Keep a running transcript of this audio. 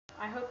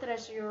hope that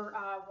as you're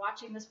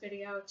watching this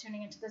video,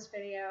 tuning into this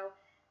video,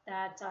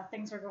 that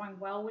things are going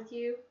well with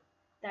you,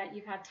 that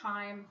you've had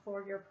time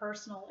for your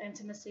personal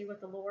intimacy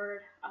with the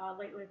Lord.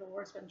 Lately, the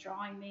Lord's been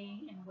drawing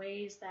me in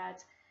ways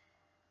that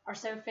are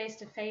so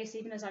face-to-face.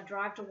 Even as I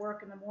drive to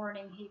work in the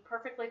morning, He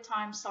perfectly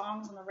times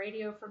songs on the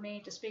radio for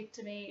me to speak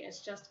to me.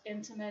 It's just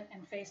intimate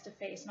and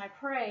face-to-face. And I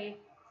pray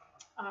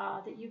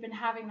that you've been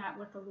having that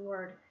with the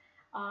Lord.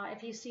 If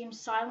He seems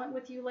silent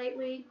with you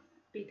lately,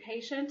 be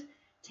patient.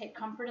 Take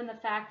comfort in the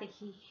fact that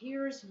He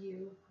hears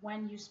you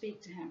when you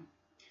speak to Him.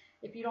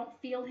 If you don't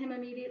feel Him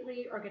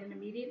immediately or get an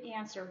immediate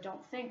answer,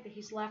 don't think that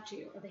He's left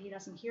you or that He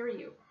doesn't hear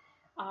you.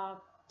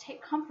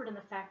 Take comfort in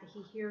the fact that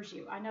He hears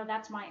you. I know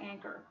that's my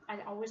anchor. I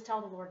always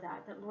tell the Lord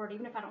that Lord,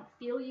 even if I don't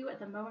feel you at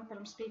the moment that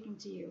I'm speaking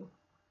to you,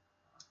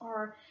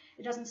 or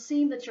it doesn't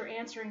seem that you're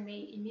answering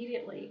me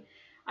immediately,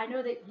 I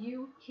know that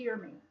you hear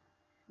me.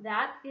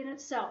 That in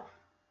itself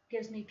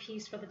gives me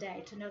peace for the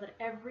day, to know that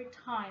every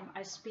time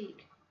I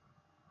speak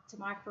to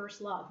my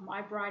first love,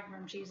 my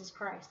bridegroom, Jesus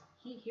Christ,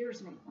 He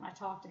hears me when I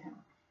talk to Him.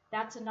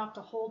 That's enough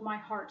to hold my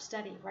heart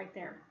steady right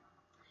there.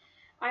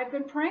 I've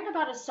been praying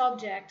about a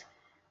subject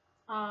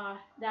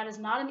that is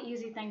not an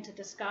easy thing to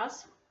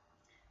discuss.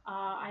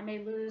 I may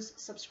lose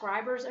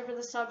subscribers over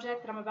the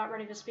subject that I'm about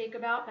ready to speak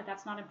about, but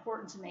that's not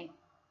important to me.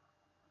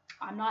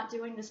 I'm not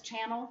doing this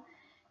channel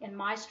in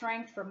my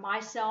strength for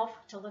myself,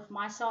 to lift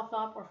myself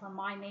up, or for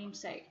my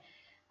namesake.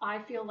 I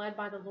feel led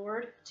by the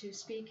Lord to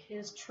speak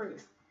His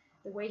truth,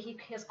 the way He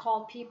has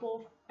called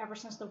people ever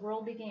since the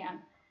world began,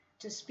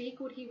 to speak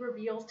what He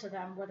reveals to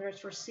them, whether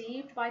it's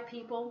received by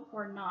people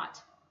or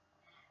not.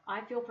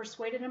 I feel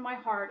persuaded in my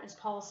heart, as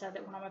Paul said,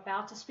 that what I'm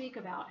about to speak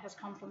about has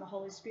come from the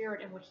Holy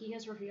Spirit and what He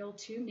has revealed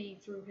to me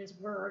through His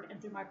Word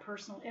and through my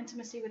personal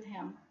intimacy with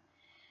Him.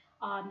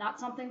 Not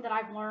something that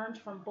I've learned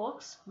from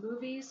books,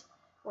 movies,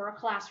 or a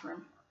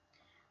classroom.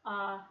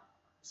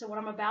 So what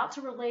I'm about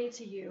to relay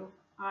to you,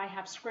 I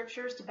have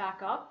scriptures to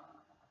back up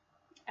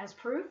as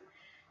proof,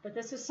 but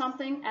this is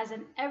something, as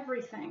in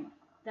everything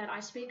that I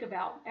speak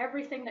about,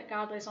 everything that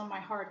God lays on my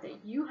heart,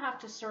 that you have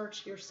to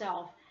search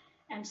yourself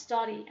and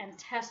study and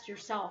test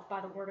yourself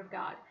by the Word of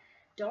God.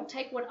 Don't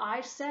take what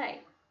I say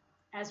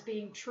as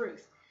being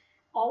truth.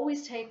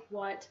 Always take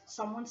what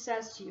someone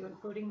says to you,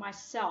 including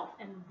myself,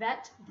 and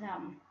vet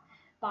them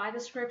by the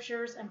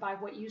scriptures and by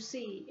what you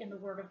see in the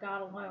Word of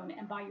God alone,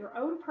 and by your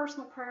own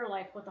personal prayer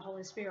life with the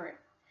Holy Spirit.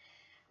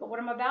 But what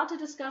I'm about to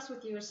discuss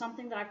with you is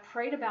something that I've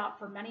prayed about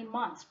for many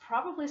months,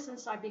 probably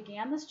since I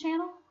began this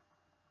channel.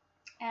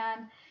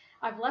 And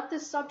I've left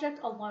this subject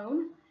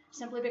alone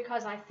simply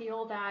because I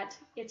feel that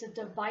it's a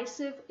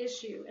divisive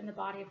issue in the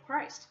body of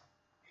Christ.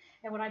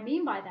 And what I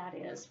mean by that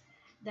is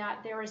that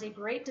there is a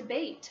great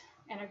debate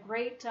and a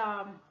great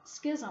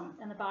schism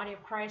in the body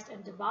of Christ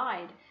and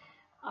divide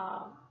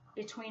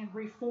between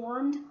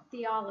Reformed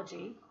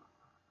theology,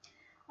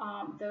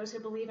 those who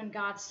believe in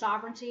God's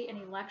sovereignty and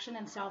election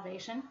and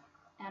salvation,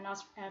 and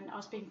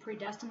us being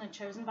predestined and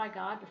chosen by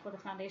God before the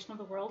foundation of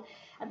the world,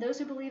 and those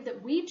who believe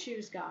that we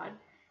choose God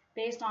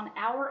based on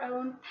our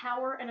own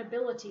power and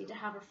ability to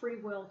have a free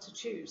will to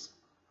choose.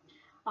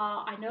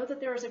 I know that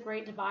there is a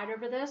great divide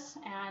over this,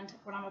 and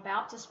what I'm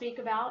about to speak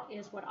about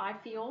is what I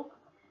feel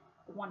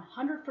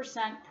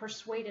 100%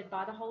 persuaded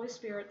by the Holy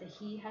Spirit that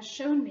He has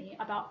shown me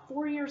about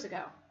 4 years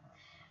ago.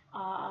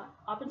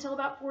 Up until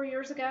about 4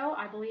 years ago,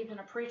 I believed in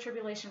a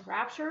pre-tribulation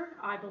rapture.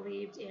 I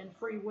believed in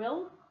free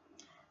will.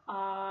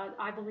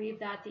 I believed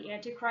that the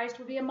Antichrist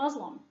would be a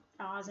Muslim.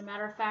 As a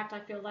matter of fact,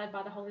 I feel led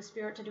by the Holy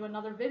Spirit to do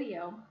another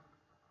video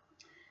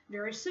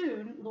very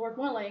soon, Lord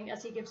willing,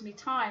 as He gives me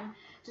time,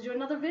 to do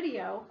another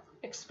video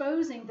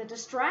exposing the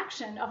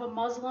distraction of a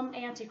Muslim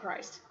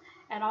Antichrist.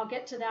 And I'll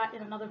get to that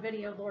in another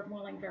video, Lord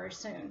willing, very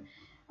soon.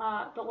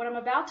 But what I'm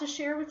about to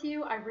share with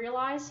you, I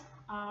realize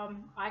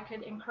I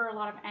could incur a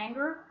lot of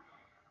anger,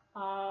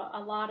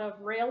 a lot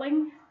of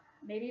railing,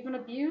 maybe even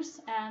abuse,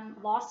 and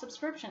lost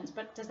subscriptions.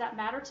 But does that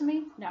matter to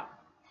me? No,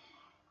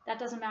 that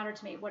doesn't matter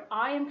to me. What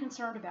I am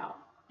concerned about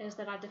is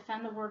that I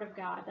defend the Word of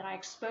God, that I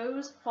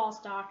expose false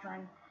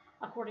doctrine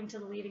according to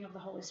the leading of the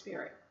Holy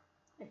Spirit.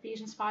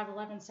 Ephesians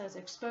 5:11 says,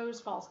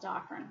 expose false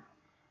doctrine,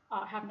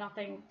 have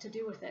nothing to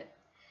do with it.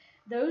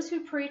 Those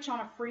who preach on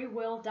a free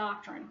will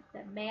doctrine,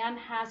 that man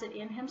has it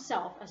in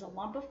himself as a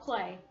lump of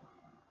clay,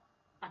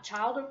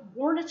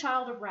 born a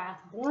child of wrath,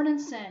 born in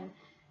sin,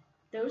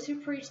 those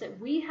who preach that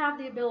we have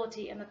the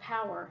ability and the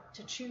power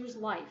to choose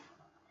life,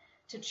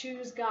 to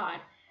choose God,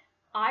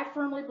 I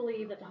firmly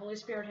believe that the Holy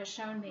Spirit has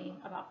shown me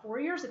about 4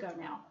 years ago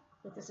now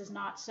that this is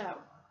not so.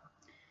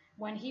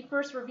 When He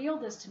first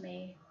revealed this to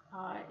me,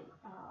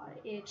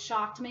 it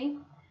shocked me.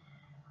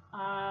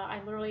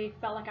 I literally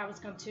felt like I was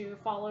going to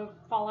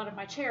fall out of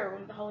my chair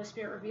when the Holy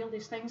Spirit revealed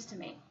these things to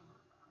me.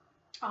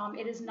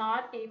 It is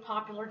not a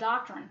popular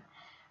doctrine.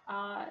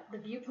 The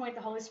viewpoint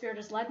the Holy Spirit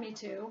has led me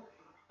to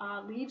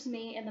leaves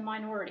me in the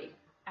minority,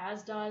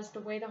 as does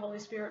the way the Holy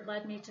Spirit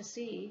led me to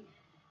see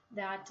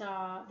that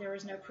there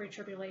is no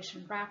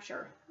pre-tribulation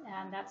rapture.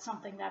 And that's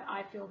something that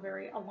I feel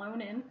very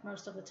alone in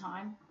most of the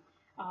time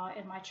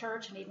in my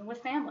church and even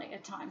with family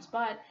at times.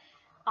 But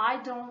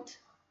I don't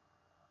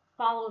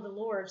follow the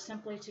Lord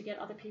simply to get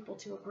other people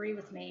to agree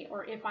with me,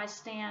 or if I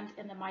stand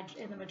in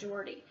the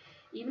majority.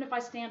 Even if I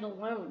stand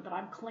alone, but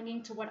I'm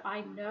clinging to what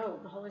I know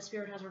the Holy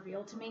Spirit has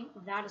revealed to me,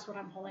 that is what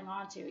I'm holding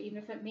on to. Even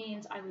if it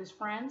means I lose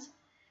friends,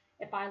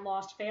 if I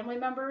lost family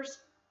members,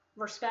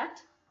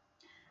 respect,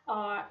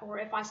 or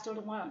if I stood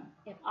alone.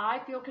 If I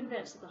feel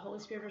convinced that the Holy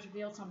Spirit has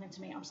revealed something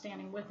to me, I'm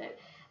standing with it.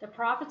 The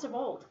prophets of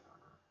old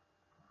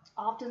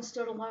often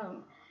stood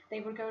alone. They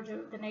would go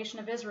to the nation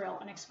of Israel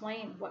and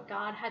explain what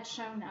God had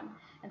shown them,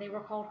 and they were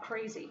called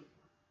crazy.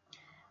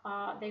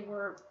 They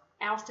were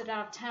ousted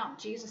out of town.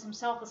 Jesus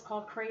himself was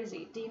called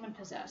crazy,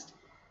 demon-possessed.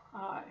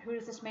 Who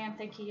does this man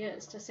think he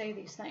is to say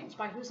these things?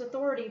 By whose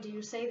authority do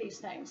you say these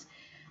things?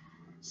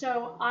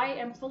 So I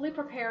am fully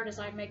prepared as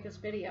I make this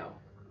video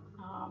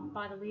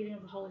by the leading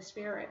of the Holy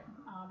Spirit,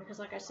 because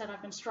like I said,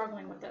 I've been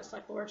struggling with this.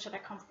 Like, Lord, should I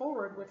come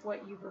forward with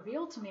what you've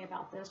revealed to me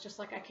about this, just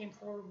like I came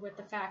forward with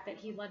the fact that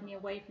he led me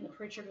away from the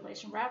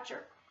pre-tribulation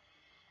rapture?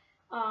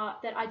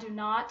 That I do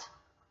not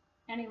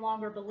any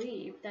longer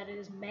believe that it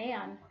is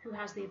man who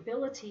has the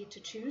ability to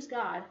choose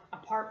God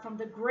apart from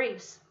the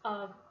grace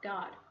of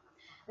God.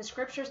 The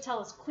scriptures tell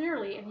us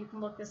clearly, and you can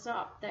look this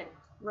up, that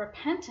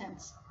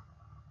repentance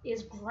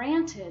is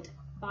granted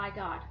by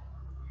God.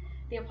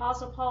 The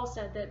Apostle Paul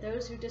said that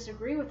those who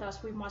disagree with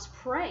us, we must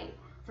pray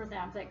for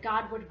them, that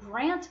God would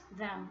grant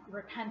them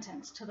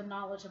repentance to the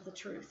knowledge of the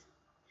truth.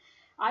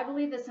 I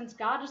believe that since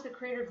God is the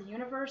creator of the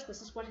universe,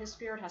 this is what his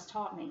Spirit has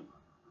taught me.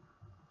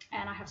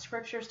 And I have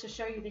scriptures to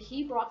show you that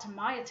he brought to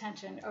my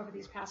attention over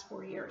these past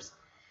 4 years,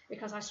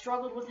 because I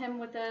struggled with him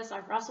with this, I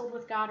wrestled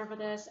with God over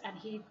this, and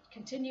he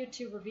continued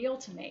to reveal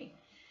to me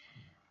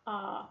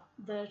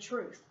the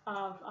truth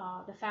of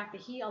the fact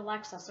that he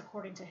elects us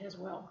according to his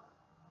will.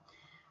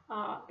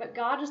 But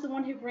God is the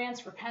one who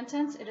grants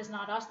repentance. It is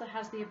not us that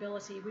has the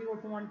ability. We were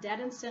born dead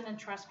in sin and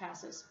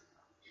trespasses.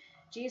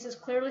 Jesus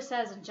clearly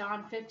says in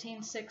John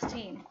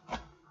 15:16,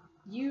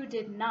 "You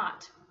did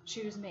not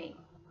choose me.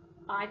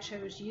 I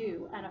chose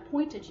you and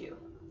appointed you."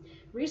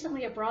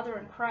 Recently, a brother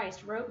in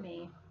Christ wrote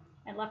me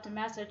and left a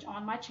message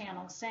on my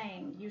channel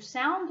saying, "You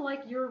sound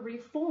like you're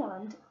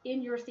reformed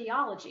in your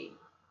theology."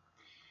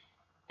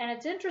 And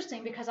it's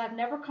interesting because I've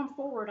never come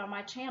forward on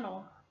my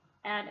channel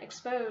and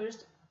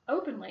exposed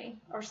openly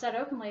or said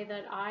openly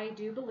that I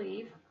do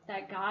believe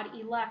that God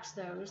elects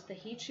those that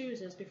he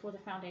chooses before the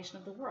foundation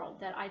of the world,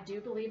 that I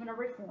do believe in a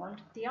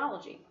reformed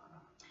theology.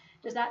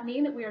 Does that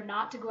mean that we are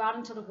not to go out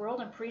into the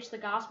world and preach the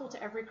gospel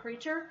to every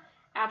creature?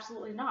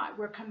 Absolutely not.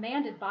 We're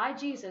commanded by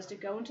Jesus to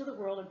go into the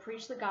world and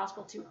preach the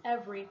gospel to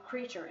every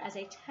creature as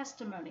a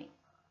testimony.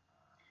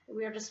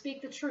 We are to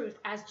speak the truth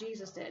as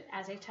Jesus did,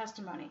 as a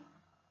testimony.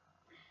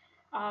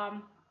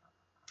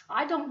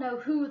 I don't know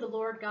who the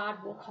Lord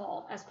God will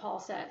call, as Paul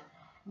said.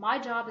 My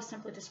job is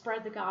simply to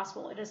spread the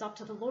gospel. It is up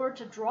to the Lord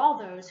to draw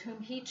those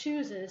whom he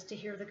chooses to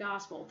hear the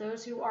gospel.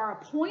 Those who are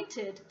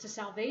appointed to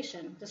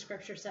salvation, the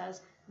scripture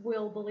says,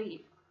 will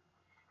believe.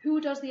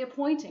 Who does the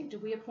appointing? Do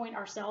we appoint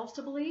ourselves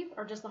to believe,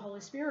 or does the Holy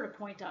Spirit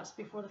appoint us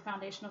before the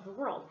foundation of the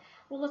world?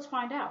 Well, let's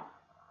find out.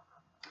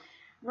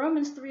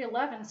 Romans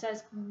 3:11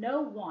 says,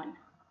 "No one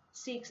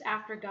seeks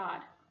after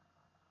God."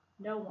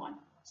 No one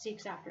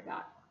seeks after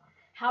God.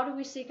 How do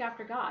we seek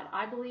after God?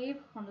 I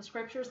believe from the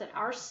scriptures that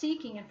our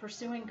seeking and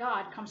pursuing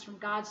God comes from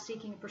God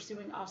seeking and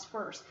pursuing us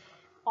first.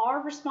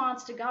 Our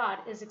response to God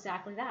is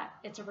exactly that.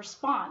 It's a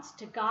response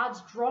to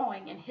God's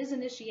drawing and his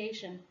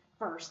initiation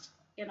first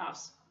in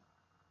us.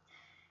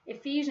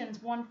 Ephesians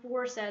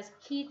 1:4 says,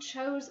 "He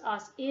chose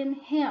us in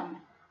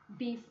him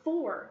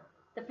before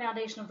the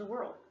foundation of the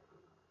world."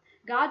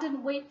 God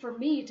didn't wait for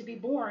me to be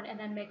born and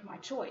then make my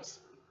choice.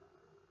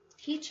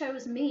 He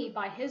chose me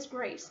by his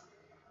grace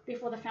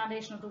before the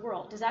foundation of the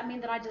world. Does that mean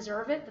that I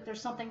deserve it, that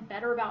there's something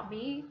better about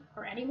me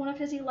or any one of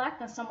his elect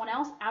than someone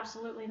else?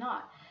 Absolutely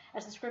not.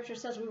 As the scripture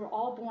says, we were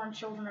all born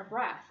children of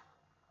wrath.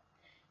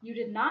 You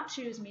did not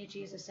choose me,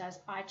 Jesus says,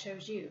 I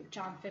chose you.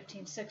 John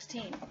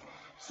 15:16.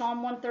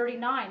 Psalm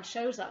 139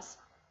 shows us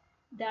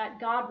that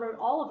God wrote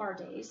all of our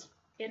days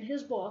in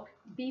his book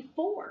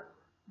before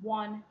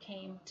one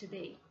came to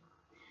be.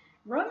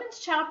 Romans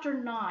chapter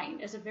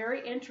 9 is a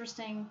very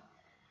interesting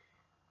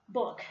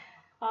book.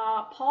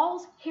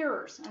 Paul's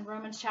hearers in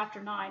Romans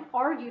chapter 9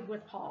 argued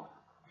with Paul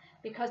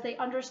because they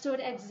understood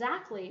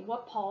exactly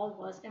what Paul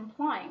was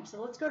implying.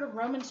 So let's go to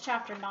Romans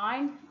chapter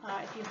 9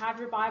 if you have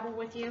your Bible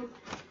with you.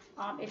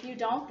 If you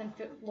don't, then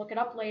look it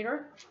up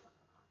later.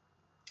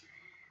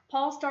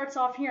 Paul starts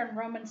off here in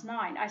Romans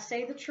 9. "I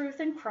say the truth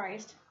in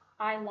Christ,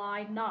 I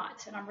lie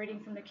not." And I'm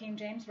reading from the King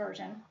James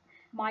Version.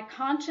 "My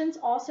conscience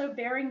also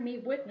bearing me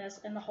witness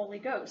in the Holy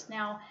Ghost."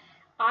 Now,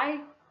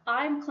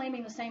 I'm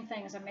claiming the same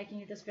thing as I'm making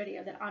you this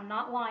video, that I'm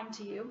not lying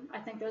to you. I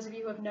think those of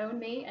you who have known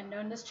me and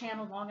known this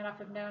channel long enough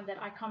have known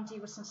that I come to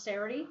you with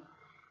sincerity.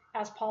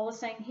 As Paul is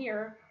saying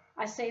here,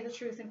 I say the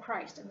truth in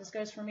Christ, and this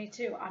goes for me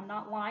too. I'm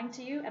not lying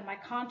to you, and my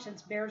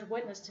conscience bears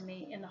witness to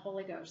me in the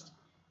Holy Ghost.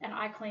 And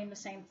I claim the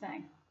same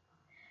thing.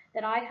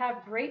 "That I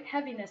have great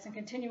heaviness and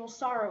continual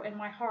sorrow in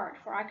my heart,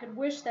 for I could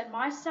wish that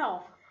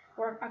myself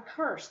were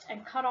accursed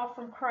and cut off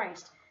from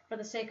Christ for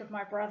the sake of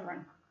my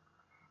brethren,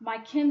 my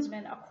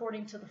kinsmen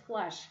according to the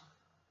flesh,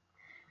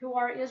 who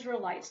are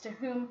Israelites, to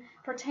whom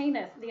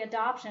pertaineth the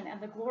adoption and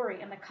the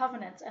glory and the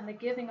covenants and the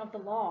giving of the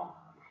law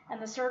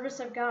and the service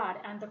of God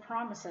and the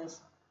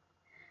promises,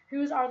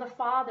 whose are the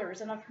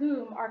fathers, and of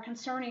whom are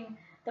concerning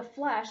the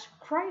flesh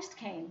Christ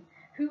came,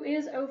 who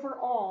is over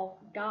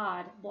all,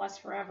 God,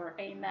 blessed forever.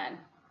 Amen.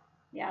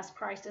 Yes,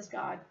 Christ is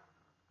God.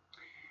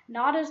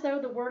 Not as though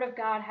the word of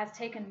God hath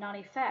taken none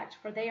effect,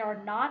 for they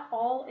are not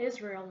all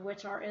Israel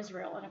which are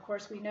Israel. And of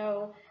course we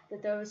know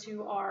that those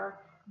who are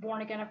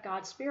born again of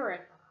God's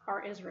Spirit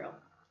are Israel,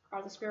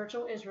 are the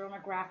spiritual Israel, and are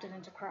grafted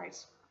into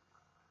Christ.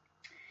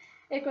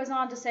 It goes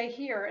on to say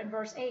here in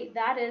verse 8,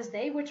 that is,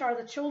 they which are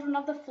the children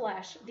of the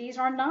flesh, these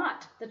are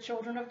not the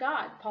children of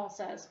God, Paul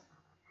says.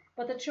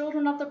 But the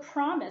children of the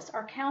promise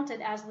are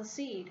counted as the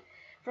seed.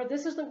 For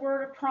this is the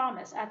word of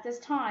promise, at this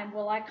time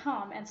will I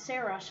come, and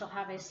Sarah shall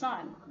have a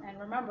son. And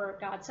remember,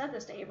 God said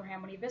this to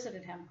Abraham when he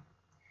visited him.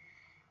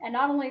 And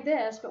not only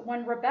this, but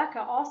when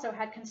Rebekah also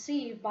had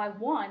conceived by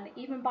one,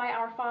 even by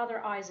our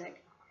father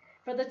Isaac.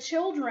 For the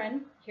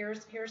children,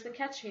 here's the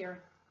catch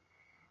here,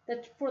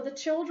 that for the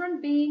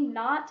children being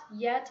not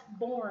yet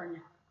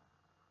born,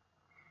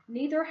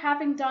 neither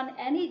having done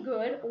any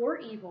good or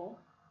evil,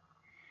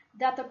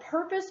 that the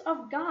purpose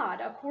of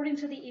God according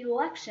to the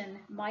election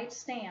might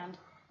stand,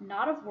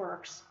 not of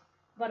works,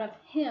 but of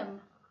him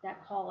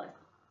that calleth.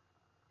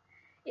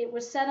 It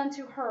was said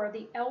unto her,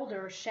 the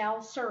elder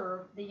shall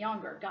serve the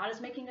younger. God is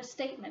making a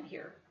statement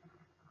here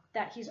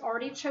that he's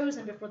already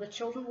chosen before the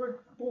children were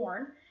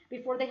born,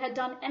 before they had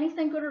done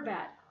anything good or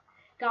bad.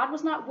 God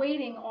was not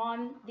waiting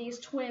on these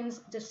twins'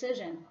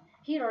 decision.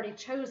 He had already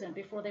chosen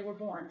before they were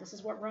born. This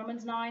is what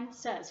Romans 9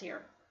 says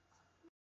here.